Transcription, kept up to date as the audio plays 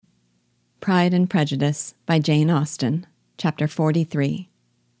Pride and Prejudice by Jane Austen, Chapter 43.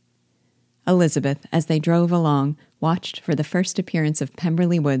 Elizabeth, as they drove along, watched for the first appearance of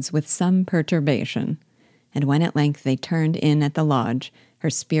Pemberley Woods with some perturbation, and when at length they turned in at the lodge,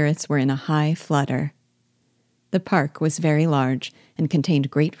 her spirits were in a high flutter. The park was very large and contained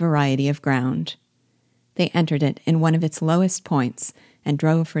great variety of ground. They entered it in one of its lowest points and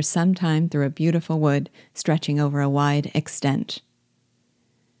drove for some time through a beautiful wood stretching over a wide extent.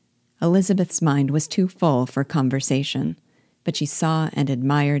 Elizabeth's mind was too full for conversation, but she saw and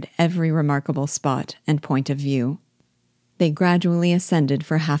admired every remarkable spot and point of view. They gradually ascended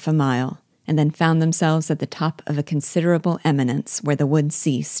for 1/2 mile, and then found themselves at the top of a considerable eminence where the wood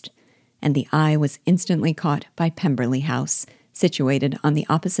ceased, and the eye was instantly caught by Pemberley House, situated on the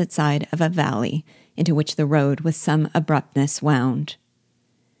opposite side of a valley into which the road with some abruptness wound.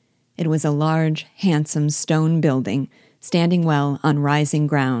 It was a large, handsome stone building, standing well on rising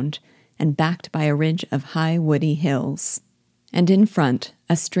ground, and backed by a ridge of high woody hills. And in front,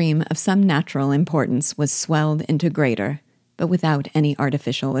 a stream of some natural importance was swelled into greater, but without any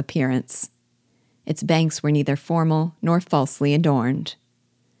artificial appearance. Its banks were neither formal nor falsely adorned.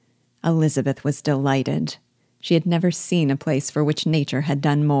 Elizabeth was delighted. She had never seen a place for which nature had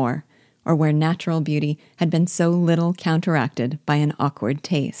done more, or where natural beauty had been so little counteracted by an awkward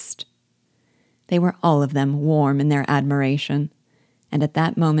taste. They were all of them warm in their admiration, and at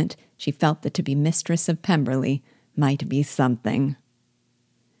that moment she felt that to be mistress of Pemberley might be something.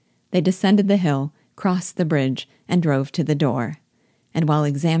 They descended the hill, crossed the bridge, and drove to the door, and while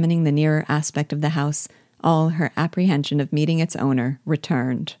examining the nearer aspect of the house, all her apprehension of meeting its owner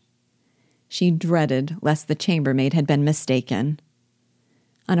returned. She dreaded lest the chambermaid had been mistaken.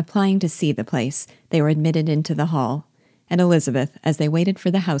 On applying to see the place, they were admitted into the hall, and Elizabeth, as they waited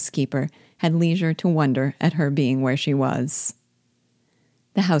for the housekeeper, had leisure to wonder at her being where she was.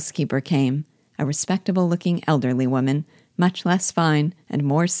 The housekeeper came, a respectable-looking elderly woman, much less fine and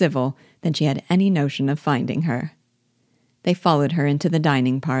more civil than she had any notion of finding her. They followed her into the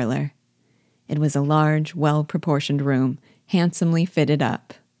dining parlor. It was a large, well-proportioned room, handsomely fitted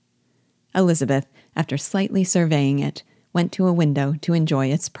up. Elizabeth, after slightly surveying it, went to a window to enjoy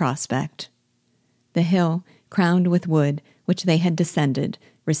its prospect. The hill, crowned with wood, which they had descended,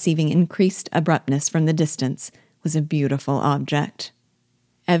 receiving increased abruptness from the distance, was a beautiful object.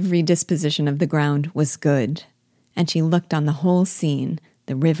 Every disposition of the ground was good, and she looked on the whole scene,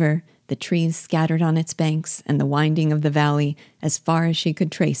 the river, the trees scattered on its banks, and the winding of the valley, as far as she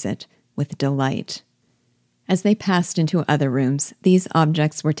could trace it, with delight. As they passed into other rooms, these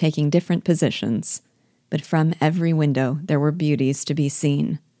objects were taking different positions, but from every window there were beauties to be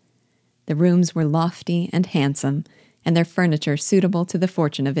seen. The rooms were lofty and handsome, and their furniture suitable to the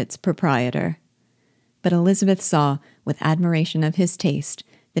fortune of its proprietor. But Elizabeth saw, with admiration of his taste,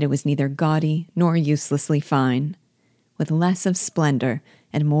 that it was neither gaudy nor uselessly fine, with less of splendor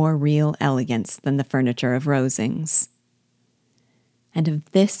and more real elegance than the furniture of Rosings. And of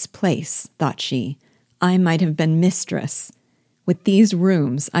this place, thought she, I might have been mistress. With these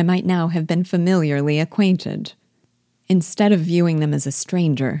rooms I might now have been familiarly acquainted. Instead of viewing them as a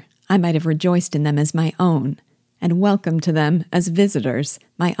stranger, I might have rejoiced in them as my own, and welcomed to them as visitors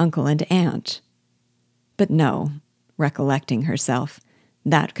my uncle and aunt. But no, recollecting herself,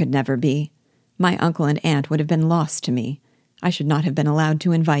 that could never be. My uncle and aunt would have been lost to me. I should not have been allowed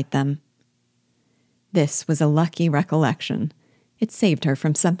to invite them. This was a lucky recollection. It saved her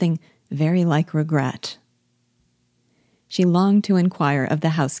from something very like regret. She longed to inquire of the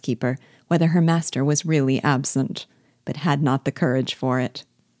housekeeper whether her master was really absent, but had not the courage for it.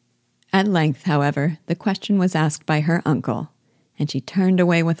 At length, however, the question was asked by her uncle, and she turned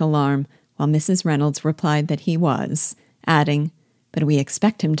away with alarm, while Mrs. Reynolds replied that he was, adding, "But we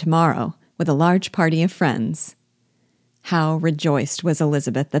expect him tomorrow, with a large party of friends." How rejoiced was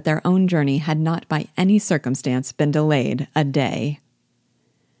Elizabeth that their own journey had not by any circumstance been delayed a day.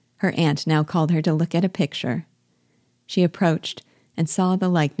 Her aunt now called her to look at a picture. She approached and saw the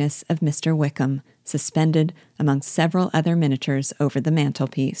likeness of Mr. Wickham suspended among several other miniatures over the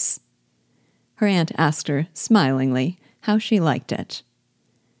mantelpiece. Her aunt asked her, smilingly, how she liked it.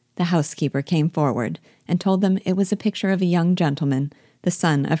 The housekeeper came forward and told them it was a picture of a young gentleman, the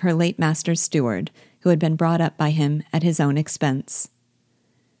son of her late master's steward, who had been brought up by him at his own expense.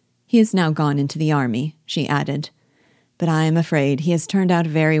 "He is now gone into the army," she added, "but I am afraid he has turned out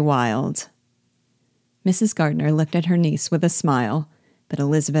very wild." Mrs. Gardiner looked at her niece with a smile, but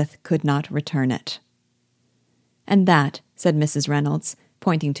Elizabeth could not return it. "And that," said Mrs. Reynolds,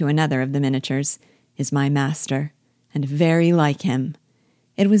 pointing to another of the miniatures, "is my master, and very like him.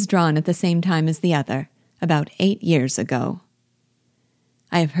 It was drawn at the same time as the other, about 8 years ago."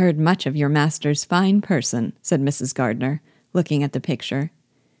 I have heard much of your master's fine person, said Mrs. Gardner, looking at the picture.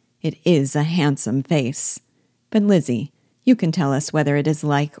 It is a handsome face. But Lizzie, you can tell us whether it is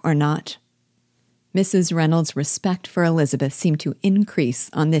like or not. Mrs. Reynolds' respect for Elizabeth seemed to increase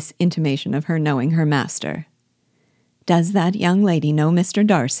on this intimation of her knowing her master. Does that young lady know Mr.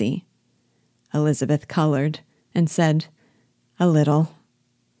 Darcy? Elizabeth colored and said, A little.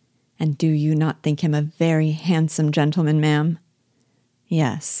 And do you not think him a very handsome gentleman, ma'am?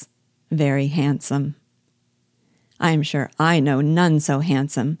 Yes, very handsome. I am sure I know none so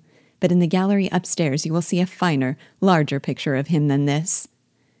handsome, but in the gallery upstairs you will see a finer, larger picture of him than this.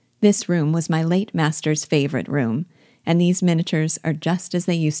 This room was my late master's favorite room, and these miniatures are just as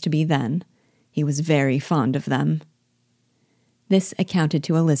they used to be then. He was very fond of them. This accounted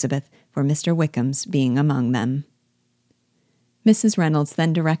to Elizabeth for Mr. Wickham's being among them. Mrs. Reynolds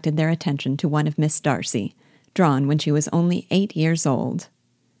then directed their attention to one of Miss Darcy, drawn when she was only 8 years old.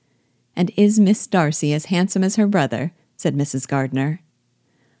 And is Miss Darcy as handsome as her brother? Said Mrs. Gardner.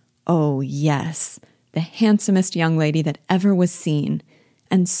 Oh, yes, the handsomest young lady that ever was seen,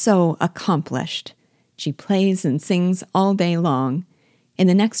 and so accomplished. She plays and sings all day long. In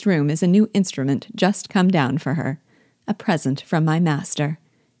the next room is a new instrument just come down for her, a present from my master.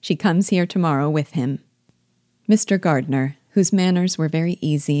 She comes here tomorrow with him. Mr. Gardner, whose manners were very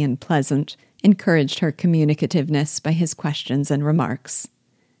easy and pleasant, encouraged her communicativeness by his questions and remarks.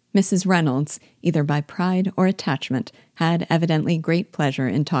 Mrs. Reynolds, either by pride or attachment, had evidently great pleasure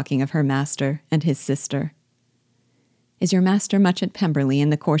in talking of her master and his sister. Is your master much at Pemberley in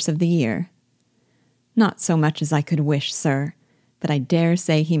the course of the year? Not so much as I could wish, sir, but I dare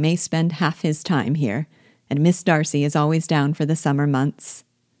say he may spend half his time here, and Miss Darcy is always down for the summer months.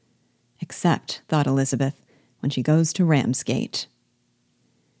 Except, thought Elizabeth, when she goes to Ramsgate.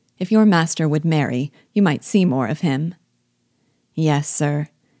 If your master would marry, you might see more of him. Yes, sir,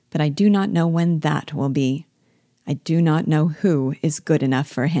 but I do not know when that will be. I do not know who is good enough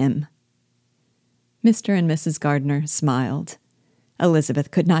for him. Mr. and Mrs. Gardner smiled.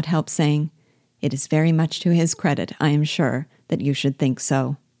 Elizabeth could not help saying, It is very much to his credit, I am sure, that you should think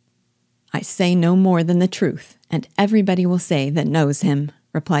so. I say no more than the truth, and everybody will say that knows him,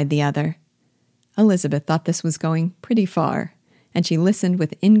 replied the other. Elizabeth thought this was going pretty far, and she listened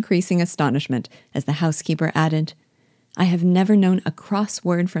with increasing astonishment as the housekeeper added, I have never known a cross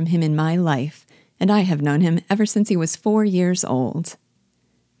word from him in my life, and I have known him ever since he was 4 years old.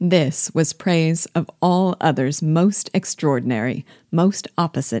 This was praise of all others most extraordinary, most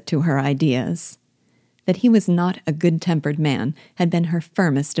opposite to her ideas. That he was not a good-tempered man had been her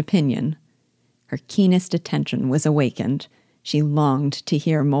firmest opinion. Her keenest attention was awakened. She longed to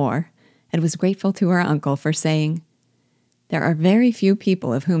hear more, and was grateful to her uncle for saying, There are very few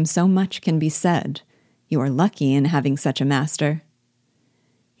people of whom so much can be said. You are lucky in having such a master.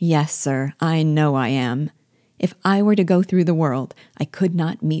 Yes, sir, I know I am. If I were to go through the world, I could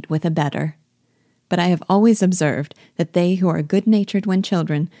not meet with a better. But I have always observed that they who are good-natured when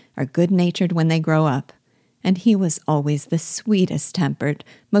children are good-natured when they grow up, and he was always the sweetest-tempered,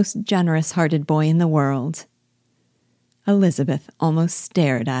 most generous-hearted boy in the world. Elizabeth almost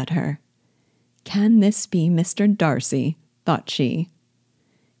stared at her. Can this be Mr. Darcy? Thought she.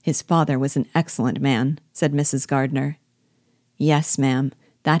 His father was an excellent man, said Mrs. Gardner. Yes, ma'am,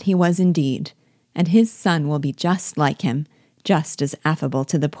 that he was indeed, and his son will be just like him, just as affable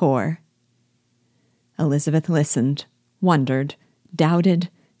to the poor. Elizabeth listened, wondered, doubted,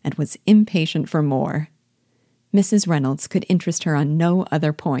 and was impatient for more. Mrs. Reynolds could interest her on no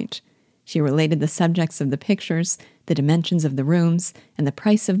other point. She related the subjects of the pictures, the dimensions of the rooms, and the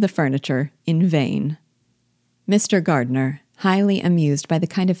price of the furniture in vain. Mr. Gardner, highly amused by the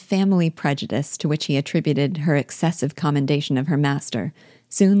kind of family prejudice to which he attributed her excessive commendation of her master,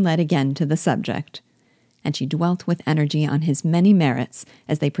 soon led again to the subject, and she dwelt with energy on his many merits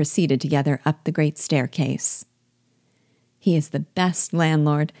as they proceeded together up the great staircase. He is the best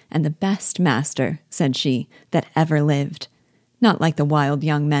landlord and the best master, said she, that ever lived, not like the wild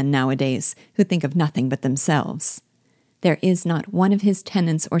young men nowadays who think of nothing but themselves. There is not one of his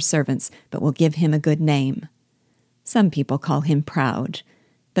tenants or servants but will give him a good name. Some people call him proud,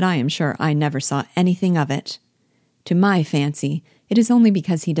 but I am sure I never saw anything of it. To my fancy, it is only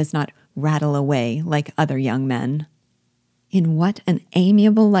because he does not rattle away like other young men. In what an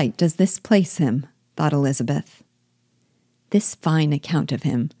amiable light does this place him, thought Elizabeth. This fine account of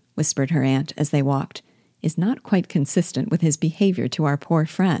him, whispered her aunt as they walked, is not quite consistent with his behavior to our poor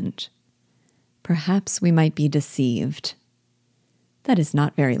friend. Perhaps we might be deceived. That is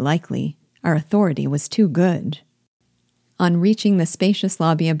not very likely. Our authority was too good. On reaching the spacious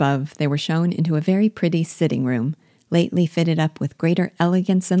lobby above, they were shown into a very pretty sitting-room, lately fitted up with greater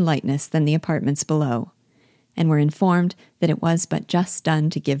elegance and lightness than the apartments below, and were informed that it was but just done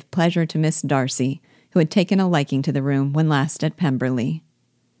to give pleasure to Miss Darcy, who had taken a liking to the room when last at Pemberley.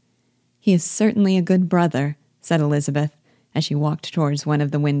 "He is certainly a good brother," said Elizabeth, as she walked towards one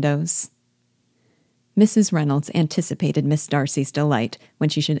of the windows. Mrs. Reynolds anticipated Miss Darcy's delight when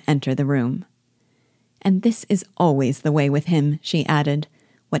she should enter the room. "And this is always the way with him," she added.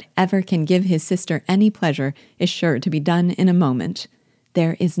 "Whatever can give his sister any pleasure is sure to be done in a moment.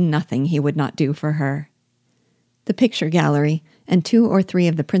 There is nothing he would not do for her." The picture gallery and 2 or 3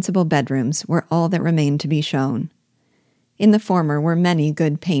 of the principal bedrooms were all that remained to be shown. In the former were many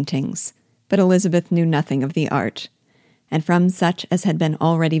good paintings, but Elizabeth knew nothing of the art, and from such as had been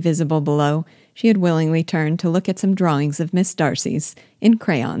already visible below, she had willingly turned to look at some drawings of Miss Darcy's in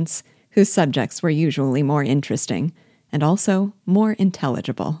crayons, whose subjects were usually more interesting, and also more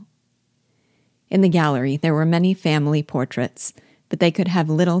intelligible. In the gallery there were many family portraits, but they could have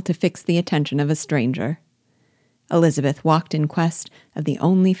little to fix the attention of a stranger. Elizabeth walked in quest of the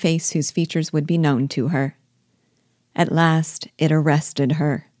only face whose features would be known to her. At last it arrested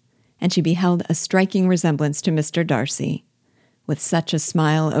her, and she beheld a striking resemblance to Mr. Darcy, with such a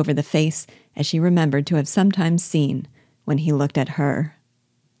smile over the face as she remembered to have sometimes seen when he looked at her.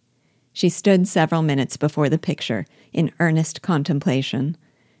 She stood several minutes before the picture in earnest contemplation,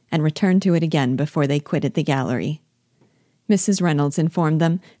 and returned to it again before they quitted the gallery. Mrs. Reynolds informed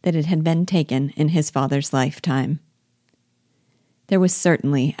them that it had been taken in his father's lifetime. There was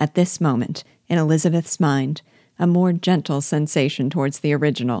certainly, at this moment, in Elizabeth's mind, a more gentle sensation towards the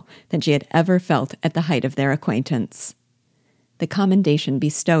original than she had ever felt at the height of their acquaintance. The commendation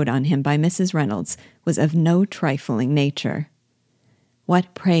bestowed on him by Mrs. Reynolds was of no trifling nature.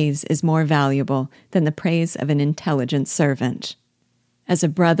 What praise is more valuable than the praise of an intelligent servant? As a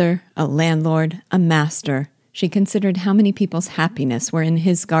brother, a landlord, a master, she considered how many people's happiness were in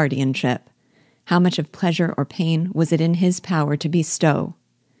his guardianship, how much of pleasure or pain was it in his power to bestow,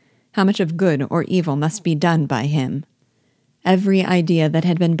 how much of good or evil must be done by him. Every idea that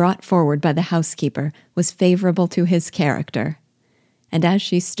had been brought forward by the housekeeper was favorable to his character, and as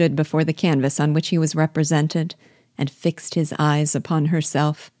she stood before the canvas on which he was represented, and fixed his eyes upon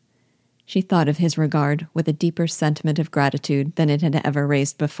herself, she thought of his regard with a deeper sentiment of gratitude than it had ever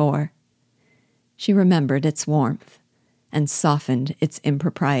raised before. She remembered its warmth, and softened its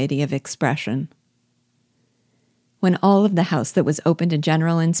impropriety of expression. When all of the house that was open to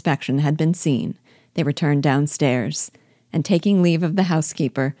general inspection had been seen, they returned downstairs, and taking leave of the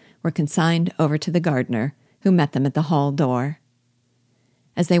housekeeper, were consigned over to the gardener, who met them at the hall door.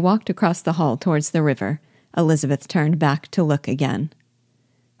 As they walked across the hall towards the river, Elizabeth turned back to look again.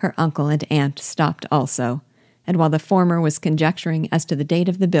 Her uncle and aunt stopped also, and while the former was conjecturing as to the date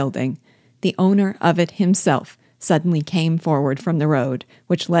of the building, the owner of it himself suddenly came forward from the road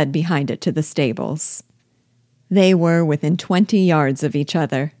which led behind it to the stables. They were within 20 yards of each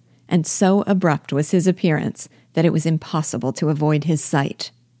other, and so abrupt was his appearance that it was impossible to avoid his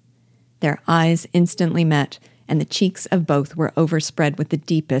sight. Their eyes instantly met, and the cheeks of both were overspread with the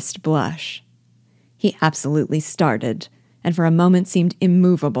deepest blush. He absolutely started, and for a moment seemed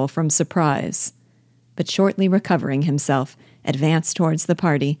immovable from surprise, but shortly recovering himself, advanced towards the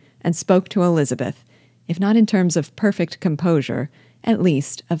party and spoke to Elizabeth, if not in terms of perfect composure, at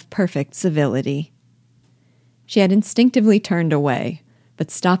least of perfect civility. She had instinctively turned away, but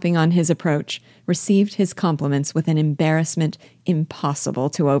stopping on his approach, received his compliments with an embarrassment impossible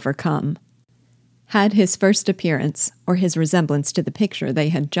to overcome. Had his first appearance, or his resemblance to the picture they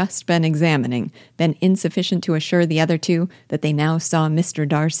had just been examining, been insufficient to assure the other two that they now saw Mr.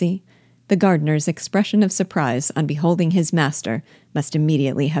 Darcy, the gardener's expression of surprise on beholding his master must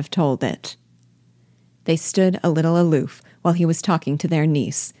immediately have told it. They stood a little aloof while he was talking to their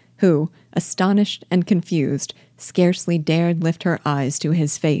niece, who, astonished and confused, scarcely dared lift her eyes to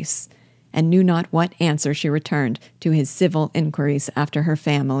his face, and knew not what answer she returned to his civil inquiries after her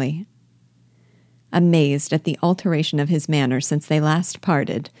family. Amazed at the alteration of his manner since they last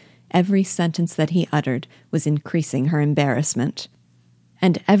parted, every sentence that he uttered was increasing her embarrassment,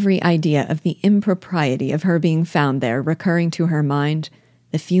 and every idea of the impropriety of her being found there recurring to her mind,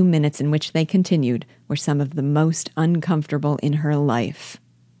 the few minutes in which they continued were some of the most uncomfortable in her life.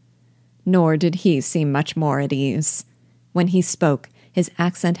 Nor did he seem much more at ease. When he spoke, his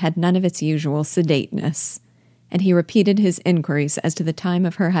accent had none of its usual sedateness, and he repeated his inquiries as to the time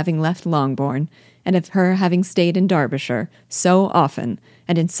of her having left Longbourn, and of her having stayed in Derbyshire so often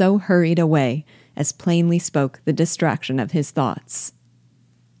and in so hurried a way as plainly spoke the distraction of his thoughts.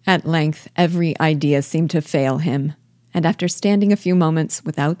 At length every idea seemed to fail him, and after standing a few moments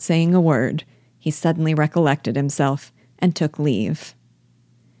without saying a word, He suddenly recollected himself and took leave.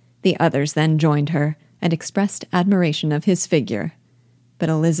 The others then joined her and expressed admiration of his figure, but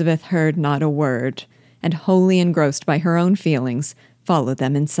Elizabeth heard not a word, and wholly engrossed by her own feelings, followed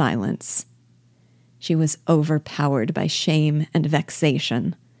them in silence. She was overpowered by shame and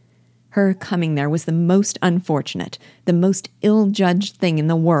vexation. Her coming there was the most unfortunate, the most ill-judged thing in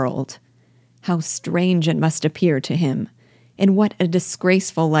the world. How strange it must appear to him! In what a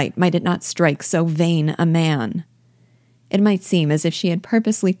disgraceful light might it not strike so vain a man! It might seem as if she had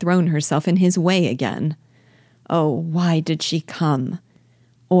purposely thrown herself in his way again. Oh, why did she come?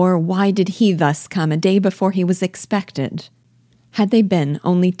 Or why did he thus come a day before he was expected? Had they been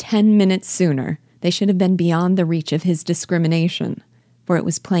only 10 minutes sooner, they should have been beyond the reach of his discrimination, for it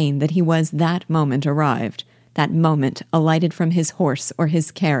was plain that he was that moment arrived, that moment alighted from his horse or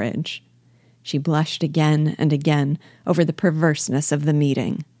his carriage. She blushed again and again over the perverseness of the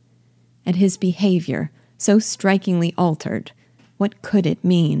meeting. And his behavior, so strikingly altered, what could it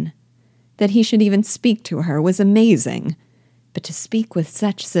mean? That he should even speak to her was amazing, but to speak with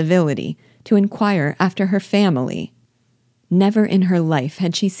such civility, to inquire after her family. Never in her life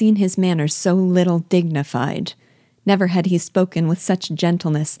had she seen his manners so little dignified. Never had he spoken with such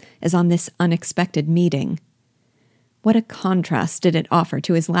gentleness as on this unexpected meeting. What a contrast did it offer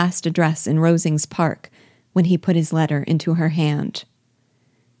to his last address in Rosings Park, when he put his letter into her hand.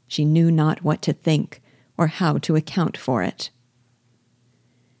 She knew not what to think, or how to account for it.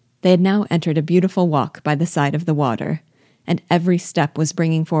 They had now entered a beautiful walk by the side of the water, and every step was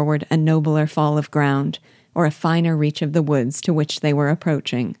bringing forward a nobler fall of ground, or a finer reach of the woods to which they were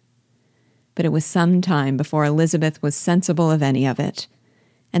approaching. But it was some time before Elizabeth was sensible of any of it,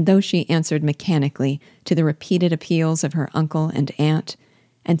 and though she answered mechanically to the repeated appeals of her uncle and aunt,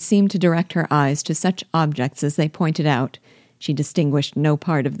 and seemed to direct her eyes to such objects as they pointed out, she distinguished no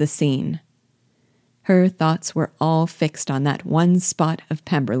part of the scene. Her thoughts were all fixed on that one spot of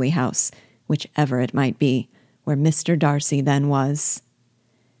Pemberley House, whichever it might be, where Mr. Darcy then was.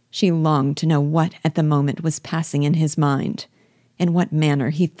 She longed to know what at the moment was passing in his mind, in what manner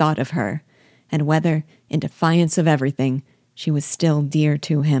he thought of her, and whether, in defiance of everything, she was still dear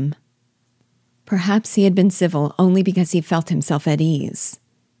to him. Perhaps he had been civil only because he felt himself at ease,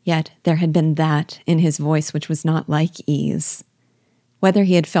 yet there had been that in his voice which was not like ease. Whether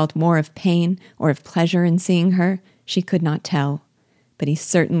he had felt more of pain or of pleasure in seeing her, she could not tell, but he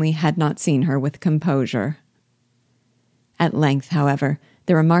certainly had not seen her with composure. At length, however,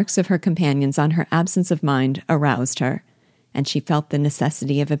 the remarks of her companions on her absence of mind aroused her, and she felt the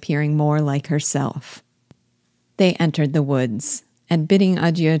necessity of appearing more like herself. They entered the woods, and bidding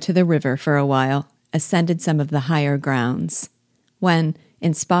adieu to the river for a while, ascended some of the higher grounds, when,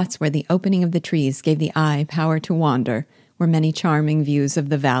 in spots where the opening of the trees gave the eye power to wander, were many charming views of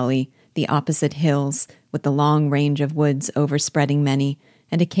the valley, the opposite hills, with the long range of woods overspreading many,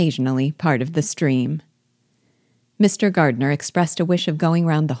 and occasionally part of the stream. Mr. Gardiner expressed a wish of going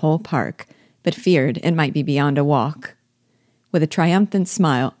round the whole park, but feared it might be beyond a walk. With a triumphant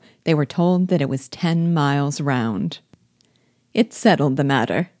smile, they were told that it was 10 miles round. It settled the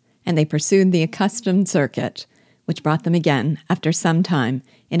matter, and they pursued the accustomed circuit, which brought them again, after some time,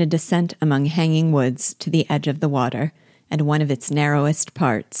 in a descent among hanging woods to the edge of the water, and one of its narrowest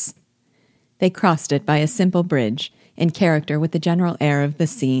parts. They crossed it by a simple bridge, in character with the general air of the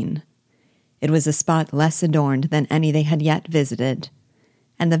scene. It was a spot less adorned than any they had yet visited,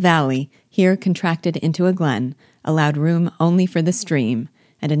 and the valley, here contracted into a glen, allowed room only for the stream,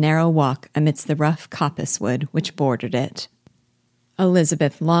 and a narrow walk amidst the rough coppice-wood which bordered it.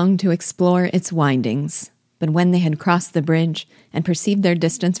 Elizabeth longed to explore its windings, but when they had crossed the bridge and perceived their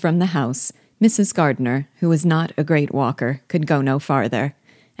distance from the house, Mrs. Gardiner, who was not a great walker, could go no farther,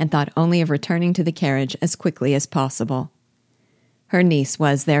 and thought only of returning to the carriage as quickly as possible. Her niece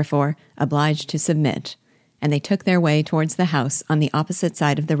was, therefore, obliged to submit, and they took their way towards the house on the opposite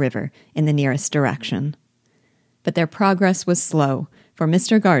side of the river in the nearest direction. But their progress was slow, for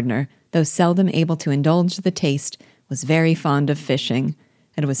Mr. Gardiner, though seldom able to indulge the taste, was very fond of fishing,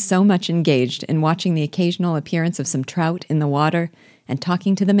 and was so much engaged in watching the occasional appearance of some trout in the water and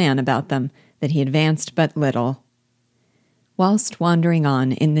talking to the man about them that he advanced but little. Whilst wandering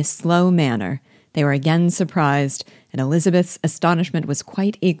on in this slow manner, they were again surprised, and Elizabeth's astonishment was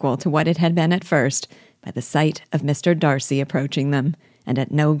quite equal to what it had been at first, by the sight of Mr. Darcy approaching them, and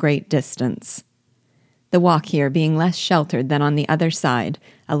at no great distance. The walk here being less sheltered than on the other side,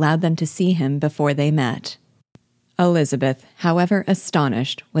 allowed them to see him before they met. Elizabeth, however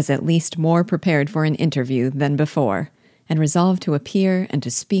astonished, was at least more prepared for an interview than before, and resolved to appear and to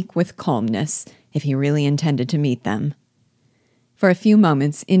speak with calmness, if he really intended to meet them. For a few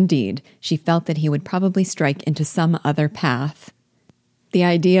moments, indeed, she felt that he would probably strike into some other path. The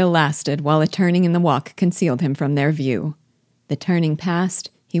idea lasted while a turning in the walk concealed him from their view. The turning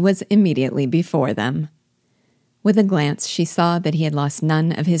past, he was immediately before them. With a glance, she saw that he had lost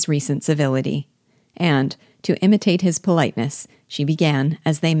none of his recent civility, and, to imitate his politeness, she began,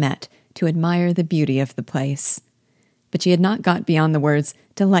 as they met, to admire the beauty of the place. But she had not got beyond the words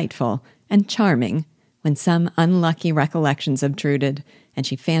 "delightful" and "charming" when some unlucky recollections obtruded, and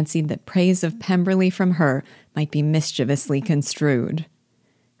she fancied that praise of Pemberley from her might be mischievously construed.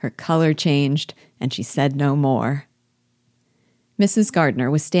 Her color changed, and she said no more. Mrs. Gardiner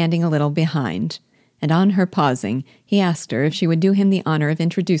was standing a little behind, and on her pausing, he asked her if she would do him the honor of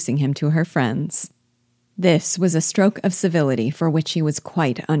introducing him to her friends. This was a stroke of civility for which she was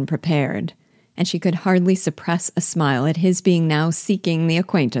quite unprepared, and she could hardly suppress a smile at his being now seeking the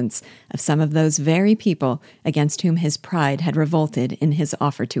acquaintance of some of those very people against whom his pride had revolted in his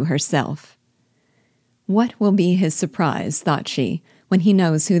offer to herself. What will be his surprise, thought she, when he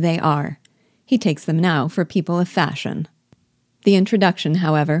knows who they are? He takes them now for people of fashion. The introduction,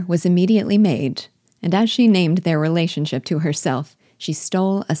 however, was immediately made, and as she named their relationship to herself, she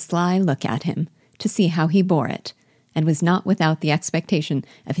stole a sly look at him to see how he bore it, and was not without the expectation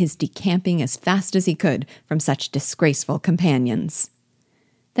of his decamping as fast as he could from such disgraceful companions.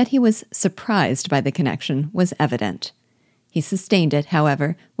 That he was surprised by the connection was evident. He sustained it,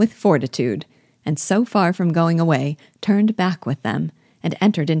 however, with fortitude, and so far from going away, turned back with them, and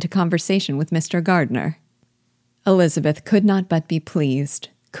entered into conversation with Mr. Gardiner. Elizabeth could not but be pleased,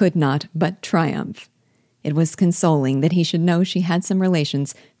 could not but triumph. It was consoling that he should know she had some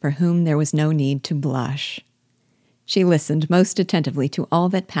relations for whom there was no need to blush. She listened most attentively to all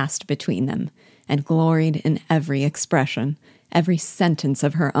that passed between them, and gloried in every expression, every sentence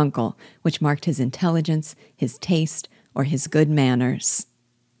of her uncle, which marked his intelligence, his taste, or his good manners.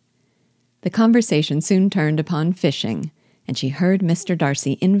 The conversation soon turned upon fishing, and she heard Mr.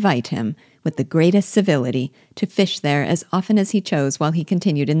 Darcy invite him, with the greatest civility, to fish there as often as he chose while he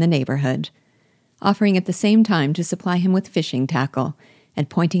continued in the neighborhood, offering at the same time to supply him with fishing tackle, and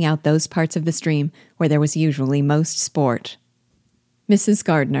pointing out those parts of the stream where there was usually most sport. Mrs.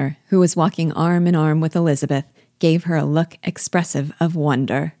 Gardiner, who was walking arm in arm with Elizabeth, gave her a look expressive of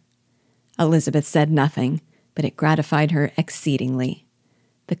wonder. Elizabeth said nothing, but it gratified her exceedingly.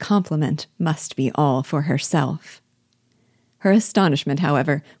 The compliment must be all for herself. Her astonishment,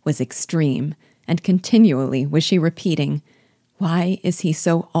 however, was extreme, and continually was she repeating, "Why is he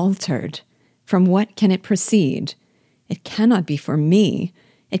so altered? From what can it proceed? It cannot be for me.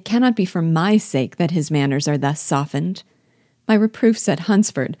 It cannot be for my sake that his manners are thus softened. My reproofs at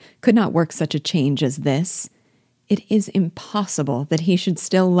Hunsford could not work such a change as this. It is impossible that he should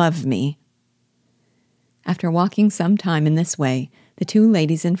still love me." After walking some time in this way, the two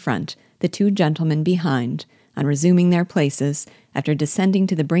ladies in front, the two gentlemen behind, on resuming their places, after descending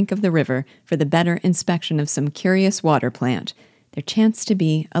to the brink of the river for the better inspection of some curious water plant, there chanced to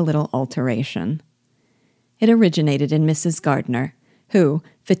be a little alteration. It originated in Mrs. Gardiner, who,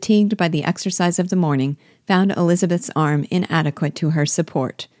 fatigued by the exercise of the morning, found Elizabeth's arm inadequate to her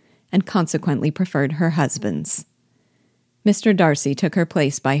support, and consequently preferred her husband's. Mr. Darcy took her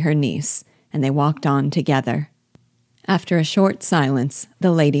place by her niece, and they walked on together. After a short silence,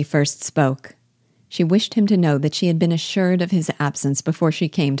 the lady first spoke. She wished him to know that she had been assured of his absence before she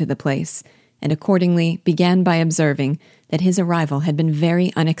came to the place, and accordingly began by observing that his arrival had been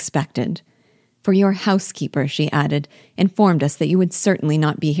very unexpected. "For your housekeeper," she added, "informed us that you would certainly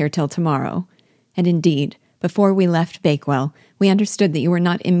not be here till tomorrow. And indeed, before we left Bakewell, we understood that you were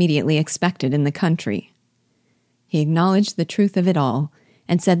not immediately expected in the country." He acknowledged the truth of it all,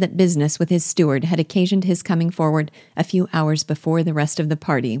 and said that business with his steward had occasioned his coming forward a few hours before the rest of the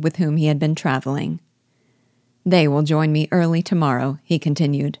party with whom he had been traveling. "They will join me early tomorrow," he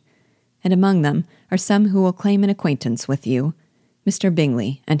continued, "and among them are some who will claim an acquaintance with you, Mr.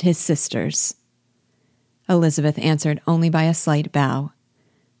 Bingley and his sisters." Elizabeth answered only by a slight bow.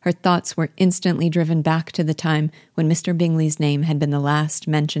 Her thoughts were instantly driven back to the time when Mr. Bingley's name had been the last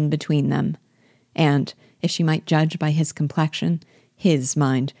mentioned between them, and, if she might judge by his complexion, his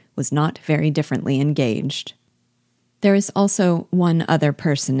mind was not very differently engaged. "There is also one other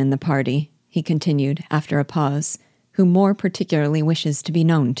person in the party," he continued after a pause, "who more particularly wishes to be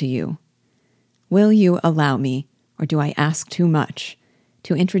known to you. Will you allow me, or do I ask too much,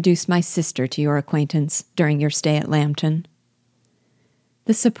 to introduce my sister to your acquaintance during your stay at Lambton?"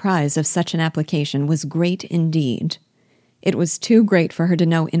 The surprise of such an application was great indeed. It was too great for her to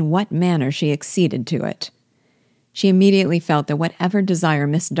know in what manner she acceded to it. She immediately felt that whatever desire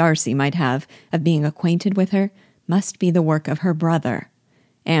Miss Darcy might have of being acquainted with her must be the work of her brother,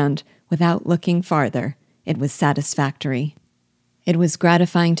 and, without looking farther, it was satisfactory. It was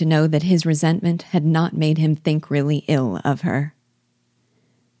gratifying to know that his resentment had not made him think really ill of her.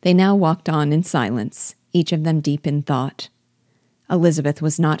 They now walked on in silence, each of them deep in thought. Elizabeth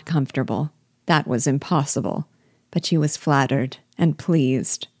was not comfortable. That was impossible, but she was flattered and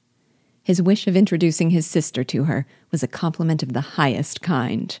pleased. His wish of introducing his sister to her was a compliment of the highest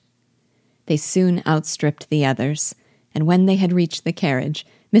kind. They soon outstripped the others, and when they had reached the carriage,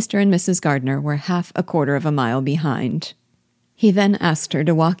 Mr. and Mrs. Gardner were half a quarter of a mile behind. He then asked her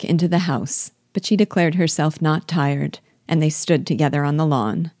to walk into the house, but she declared herself not tired, and they stood together on the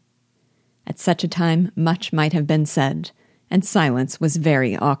lawn. At such a time much might have been said, and silence was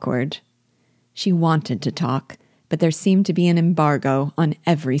very awkward. She wanted to talk, but there seemed to be an embargo on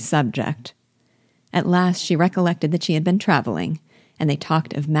every subject. At last she recollected that she had been traveling, and they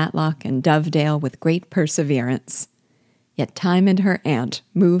talked of Matlock and Dovedale with great perseverance. Yet time and her aunt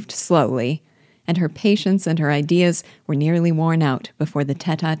moved slowly, and her patience and her ideas were nearly worn out before the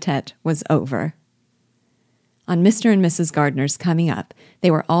tete-a-tete was over. On Mr. and Mrs. Gardner's coming up,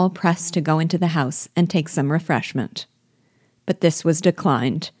 they were all pressed to go into the house and take some refreshment. But this was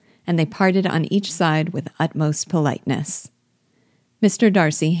declined, and they parted on each side with utmost politeness. Mr.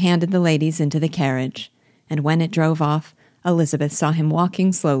 Darcy handed the ladies into the carriage, and when it drove off, Elizabeth saw him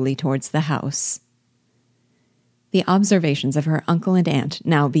walking slowly towards the house. The observations of her uncle and aunt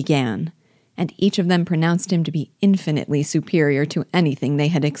now began, and each of them pronounced him to be infinitely superior to anything they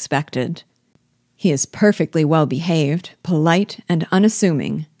had expected. "He is perfectly well behaved, polite, and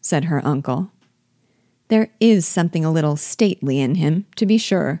unassuming," said her uncle. "There is something a little stately in him, to be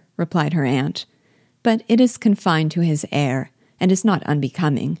sure," replied her aunt, "but it is confined to his air, and is not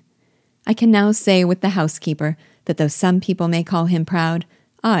unbecoming. I can now say with the housekeeper that though some people may call him proud,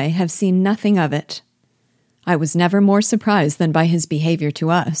 I have seen nothing of it. I was never more surprised than by his behavior to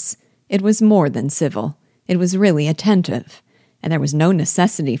us. It was more than civil. It was really attentive, and there was no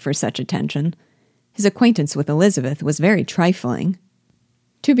necessity for such attention. His acquaintance with Elizabeth was very trifling."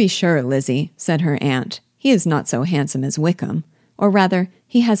 "To be sure, Lizzie," said her aunt, "he is not so handsome as Wickham, or rather,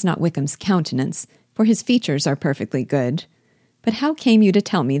 he has not Wickham's countenance, for his features are perfectly good. But how came you to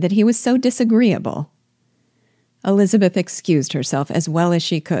tell me that he was so disagreeable?" Elizabeth excused herself as well as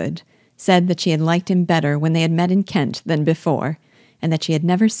she could, said that she had liked him better when they had met in Kent than before, and that she had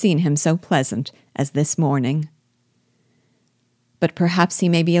never seen him so pleasant as this morning. "But perhaps he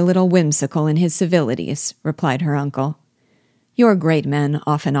may be a little whimsical in his civilities," replied her uncle. "Your great men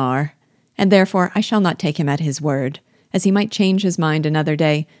often are, and therefore I shall not take him at his word, as he might change his mind another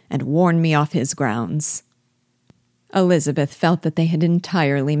day and warn me off his grounds." Elizabeth felt that they had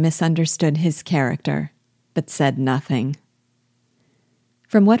entirely misunderstood his character, but said nothing.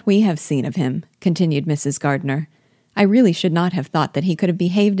 "From what we have seen of him," continued Mrs. Gardner, "I really should not have thought that he could have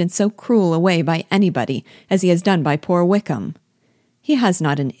behaved in so cruel a way by anybody as he has done by poor Wickham. He has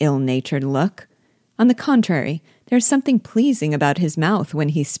not an ill-natured look. On the contrary, there is something pleasing about his mouth when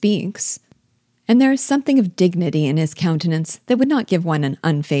he speaks, and there is something of dignity in his countenance that would not give one an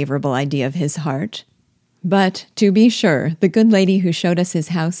unfavorable idea of his heart. But, to be sure, the good lady who showed us his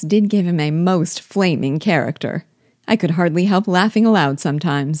house did give him a most flaming character. I could hardly help laughing aloud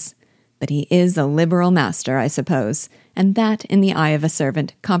sometimes. But he is a liberal master, I suppose, and that, in the eye of a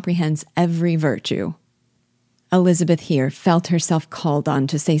servant, comprehends every virtue." Elizabeth here felt herself called on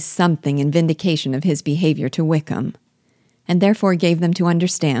to say something in vindication of his behavior to Wickham, and therefore gave them to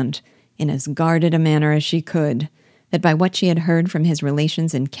understand, in as guarded a manner as she could, that by what she had heard from his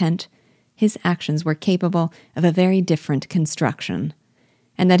relations in Kent, his actions were capable of a very different construction,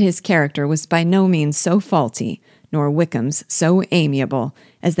 and that his character was by no means so faulty, nor Wickham's so amiable,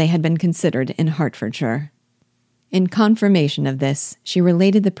 as they had been considered in Hertfordshire. In confirmation of this, she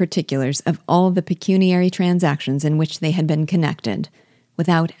related the particulars of all the pecuniary transactions in which they had been connected,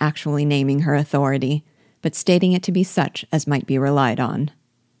 without actually naming her authority, but stating it to be such as might be relied on.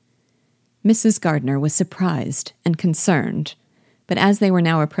 Mrs. Gardner was surprised and concerned, but as they were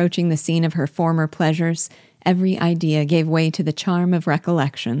now approaching the scene of her former pleasures, every idea gave way to the charm of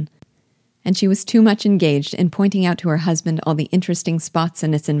recollection, and she was too much engaged in pointing out to her husband all the interesting spots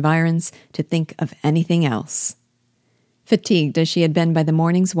in its environs to think of anything else. Fatigued as she had been by the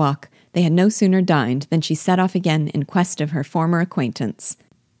morning's walk, they had no sooner dined than she set off again in quest of her former acquaintance,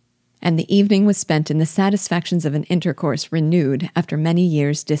 and the evening was spent in the satisfactions of an intercourse renewed after many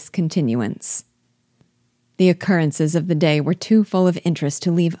years' discontinuance. The occurrences of the day were too full of interest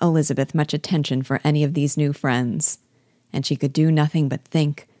to leave Elizabeth much attention for any of these new friends, and she could do nothing but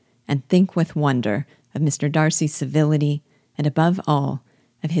think, and think with wonder, of Mr. Darcy's civility, and above all,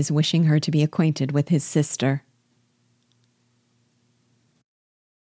 of his wishing her to be acquainted with his sister.